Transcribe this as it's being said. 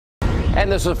And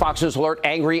this is a Fox News alert.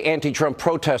 Angry anti-Trump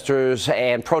protesters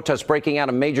and protests breaking out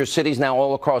in major cities now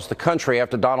all across the country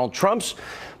after Donald Trump's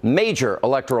major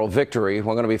electoral victory.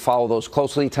 We're going to be following those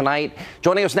closely tonight.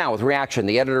 Joining us now with reaction,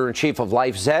 the editor-in-chief of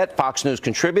LifeZette, Fox News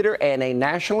contributor, and a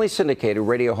nationally syndicated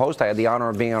radio host. I had the honor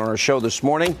of being on our show this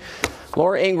morning.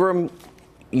 Laura Ingraham,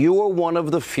 you are one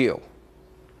of the few.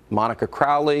 Monica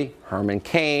Crowley, Herman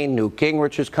Cain, Newt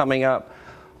Gingrich is coming up.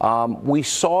 We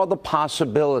saw the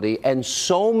possibility, and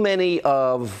so many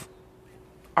of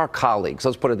our colleagues,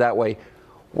 let's put it that way,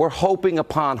 were hoping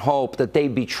upon hope that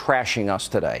they'd be trashing us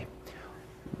today.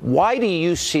 Why do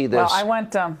you see this? Well, I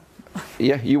went...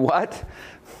 Yeah, you what?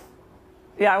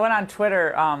 Yeah, I went on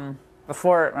Twitter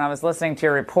before when I was listening to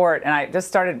your report, and I just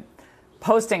started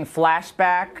posting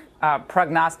flashback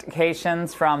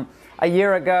prognostications from a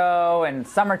year ago and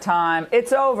summertime.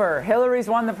 It's over. Hillary's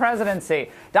won the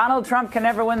presidency. Donald Trump can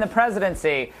never win the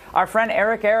presidency. Our friend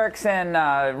Eric Erickson,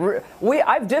 I've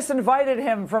disinvited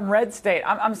him from Red State.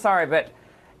 I'm sorry, but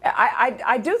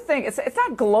I do think it's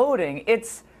not gloating.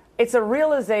 It's a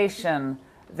realization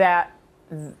that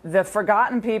the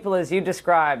forgotten people, as you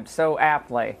described so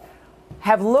aptly,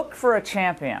 have looked for a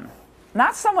champion.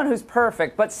 Not someone who's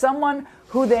perfect, but someone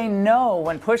who they know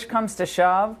when push comes to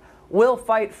shove will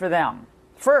fight for them.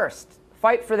 First,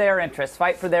 fight for their interests,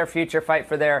 fight for their future, fight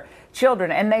for their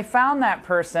children. And they found that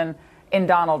person in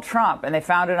Donald Trump. And they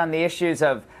found it on the issues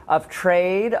of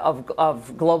trade, of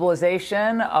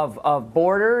globalization, of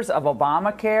borders, of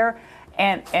Obamacare.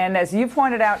 And as you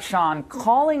pointed out, Sean,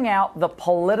 calling out the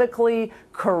politically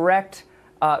correct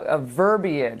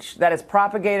verbiage that is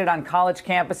propagated on college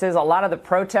campuses. A lot of the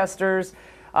protesters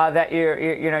that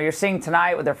you're seeing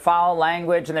tonight with their foul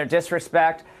language and their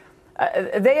disrespect,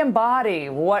 they embody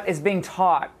what is being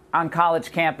taught on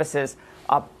college campuses: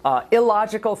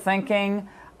 illogical thinking,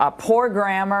 poor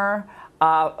grammar,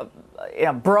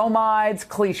 bromides,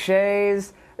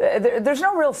 cliches. There's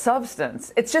no real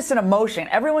substance. It's just an emotion.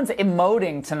 Everyone's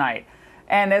emoting tonight.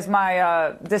 And as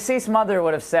my deceased mother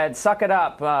would have said, suck it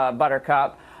up,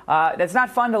 Buttercup. It's not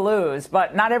fun to lose,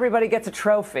 but not everybody gets a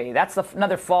trophy. That's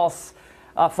another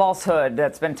falsehood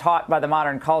that's been taught by the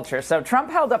modern culture. So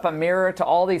Trump held up a mirror to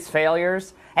all these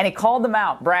failures, and he called them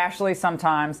out brashly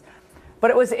sometimes.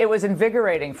 But it was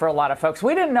invigorating for a lot of folks.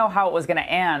 We didn't know how it was going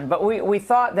to end, but we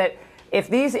thought that if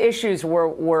these issues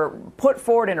were put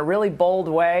forward in a really bold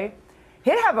way,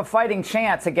 he'd have a fighting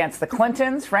chance against the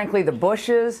Clintons, frankly, the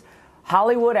Bushes,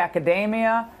 Hollywood,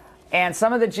 academia, and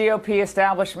some of the GOP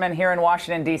establishment here in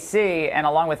Washington, D.C., and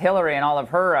along with Hillary and all of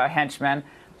her henchmen.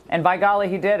 And by golly,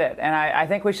 he did it. And I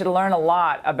think we should learn a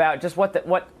lot about just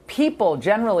what people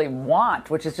generally want,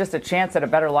 which is just a chance at a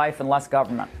better life and less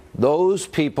government. Those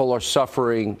people are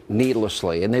suffering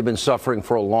needlessly, and they've been suffering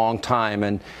for a long time.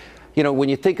 And you know, when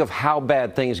you think of how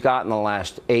bad things got in the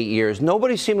last 8 years,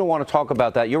 nobody seemed to want to talk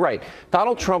about that. You're right.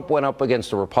 Donald Trump went up against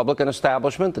the Republican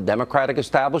establishment, the Democratic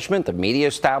establishment, the media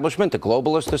establishment, the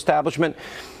globalist establishment.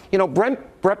 You know,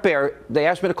 Brett Baer, they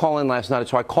asked me to call in last night,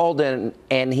 so I called in,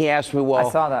 and he asked me, well,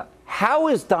 I saw that. How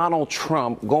is Donald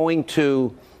Trump going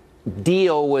to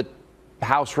deal with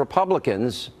House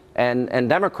Republicans and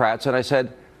Democrats? And I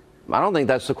said, I don't think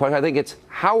that's the question. I think it's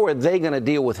how are they going to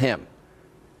deal with him?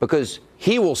 Because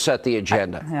he will set the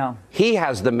agenda. Yeah. He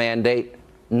has the mandate,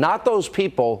 not those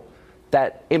people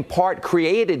that in part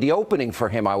created the opening for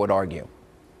him, I would argue.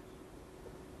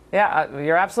 Yeah,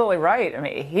 you're absolutely right. I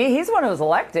mean, he's the one who was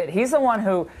elected. He's the one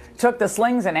who took the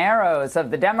slings and arrows of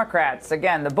the Democrats,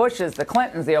 again, the Bushes, the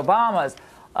Clintons, the Obamas,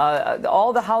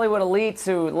 all the Hollywood elites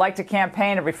who like to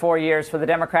campaign every 4 years for the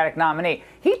Democratic nominee.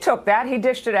 He took that, he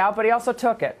dished it out, but he also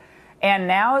took it. And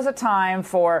now is a time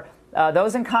for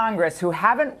those in Congress who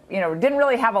didn't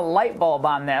really have a light bulb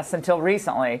on this until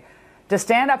recently, to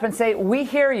stand up and say, we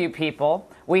hear you people,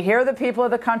 we hear the people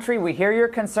of the country, we hear your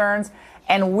concerns,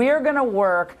 and we're going to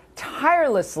work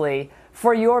tirelessly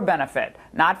for your benefit,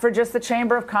 not for just the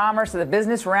Chamber of Commerce or the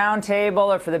Business Roundtable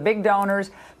or for the big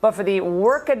donors, but for the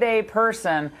workaday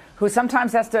person who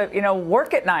sometimes has to,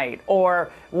 work at night or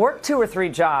work 2 or 3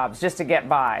 jobs just to get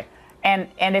by. And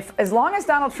as long as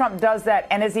Donald Trump does that,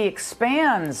 and as he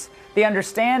expands the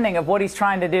understanding of what he's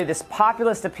trying to do, this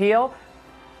populist appeal,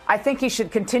 I think he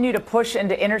should continue to push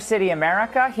into inner city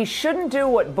America. He shouldn't do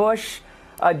what Bush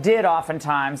did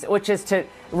oftentimes, which is to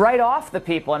write off the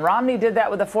people. And Romney did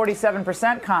that with the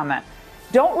 47% comment.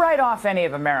 Don't write off any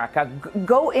of America.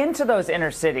 Go into those inner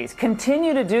cities.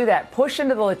 Continue to do that. Push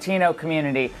into the Latino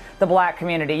community, the black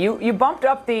community. You bumped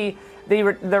up the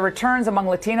returns among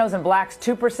Latinos and blacks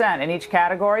 2% in each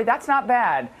category. That's not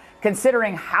bad,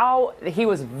 considering how he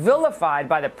was vilified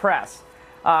by the press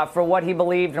for what he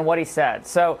believed and what he said.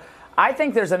 So I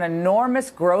think there's an enormous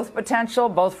growth potential,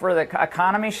 both for the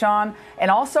economy, Sean,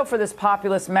 and also for this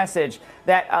populist message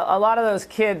that a lot of those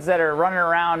kids that are running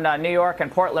around New York and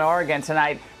Portland, Oregon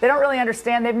tonight, they don't really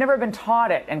understand. They've never been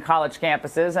taught it in college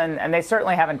campuses, and they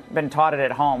certainly haven't been taught it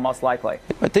at home, most likely.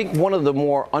 I think one of the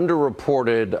more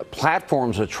underreported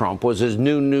platforms of Trump was his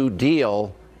New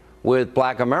Deal with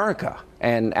Black America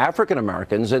and African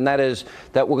Americans, and that is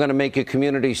that we're going to make your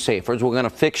community safer, we're going to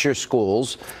fix your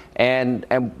schools, and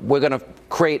we're going to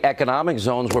create economic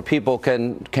zones where people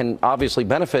can obviously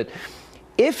benefit.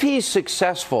 If he's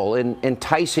successful in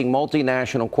enticing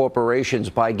multinational corporations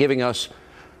by giving us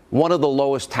one of the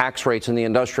lowest tax rates in the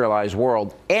industrialized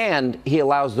world, and he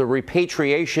allows the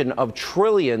repatriation of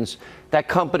trillions that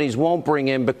companies won't bring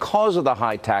in because of the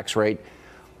high tax rate,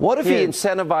 what if he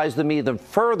incentivized them even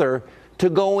further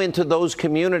to go into those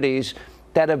communities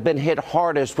that have been hit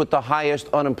hardest with the highest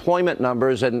unemployment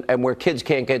numbers and where kids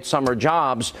can't get summer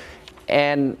jobs?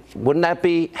 And wouldn't that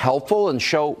be helpful and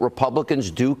show Republicans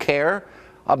do care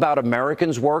about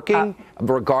Americans working,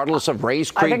 regardless of race,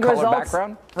 creed, color,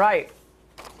 background? Right.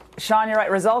 Sean, you're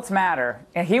right. Results matter.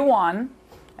 And he won,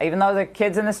 even though the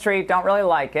kids in the street don't really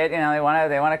like it. You know,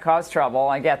 they want to cause trouble.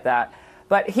 I get that.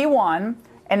 But he won,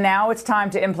 and now it's time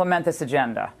to implement this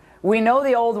agenda. We know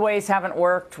the old ways haven't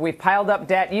worked. We've piled up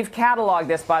debt. You've cataloged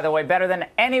this, by the way, better than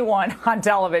anyone on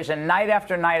television, night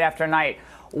after night after night.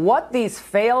 What these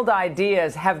failed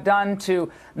ideas have done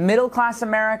to middle-class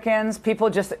Americans, people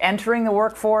just entering the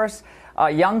workforce,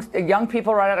 young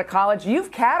people right out of college, you've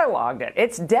cataloged it.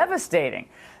 It's devastating.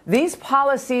 These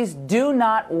policies do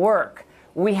not work.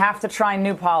 We have to try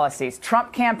new policies.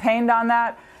 Trump campaigned on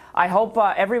that. I hope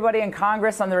everybody in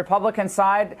Congress on the Republican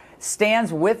side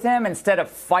stands with him instead of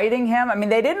fighting him. I mean,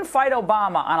 they didn't fight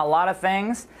Obama on a lot of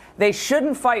things. They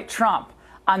shouldn't fight Trump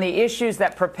on the issues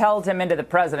that propelled him into the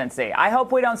presidency. I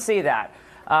hope we don't see that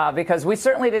because we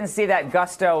certainly didn't see that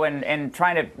gusto in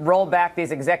trying to roll back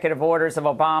these executive orders of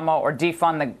Obama or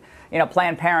defund the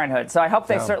Planned Parenthood. So I hope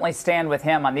they certainly stand with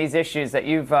him on these issues that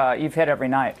you've hit every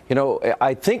night. You know,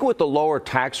 I think with the lower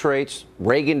tax rates,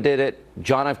 Reagan did it,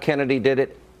 John F. Kennedy did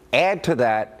it. Add to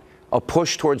that a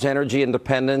push towards energy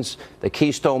independence, the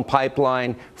Keystone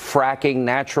Pipeline, fracking,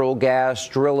 natural gas,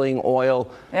 drilling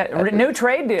oil. Yeah, new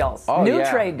trade deals.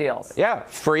 Trade deals. Yeah,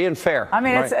 free and fair. I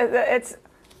mean,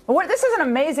 this is an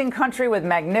amazing country with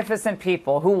magnificent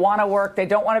people who want to work. They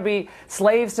don't want to be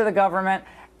slaves to the government.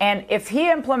 And if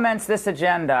he implements this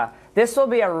agenda, this will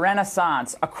be a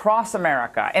renaissance across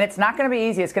America. And it's not going to be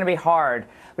easy. It's going to be hard.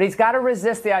 But he's got to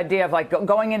resist the idea of like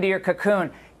going into your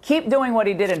cocoon. Keep doing what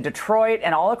he did in Detroit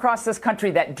and all across this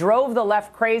country that drove the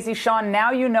left crazy. Sean,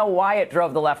 now you know why it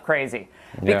drove the left crazy.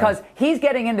 Because he's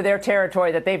getting into their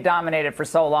territory that they've dominated for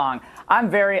so long.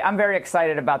 I'm very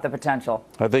excited about the potential.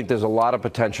 I think there's a lot of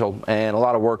potential and a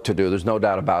lot of work to do. There's no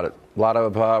doubt about it. A lot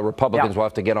of Republicans will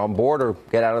have to get on board or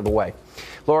get out of the way.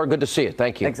 Laura, good to see you.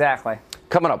 Thank you. Exactly.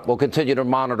 Coming up, we'll continue to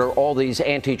monitor all these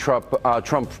anti-Trump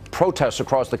protests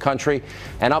across the country.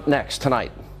 And up next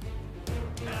tonight.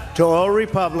 To all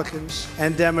Republicans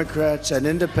and Democrats and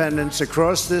independents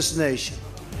across this nation,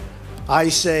 I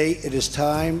say it is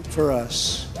time for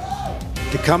us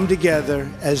to come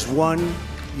together as one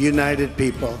united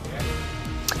people.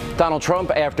 Donald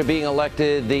Trump, after being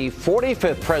elected the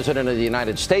 45th president of the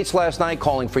United States last night,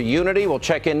 calling for unity. We'll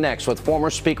check in next with former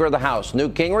Speaker of the House,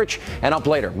 Newt Gingrich, and up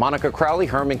later, Monica Crowley,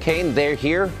 Herman Cain. They're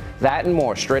here. That and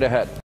more straight ahead.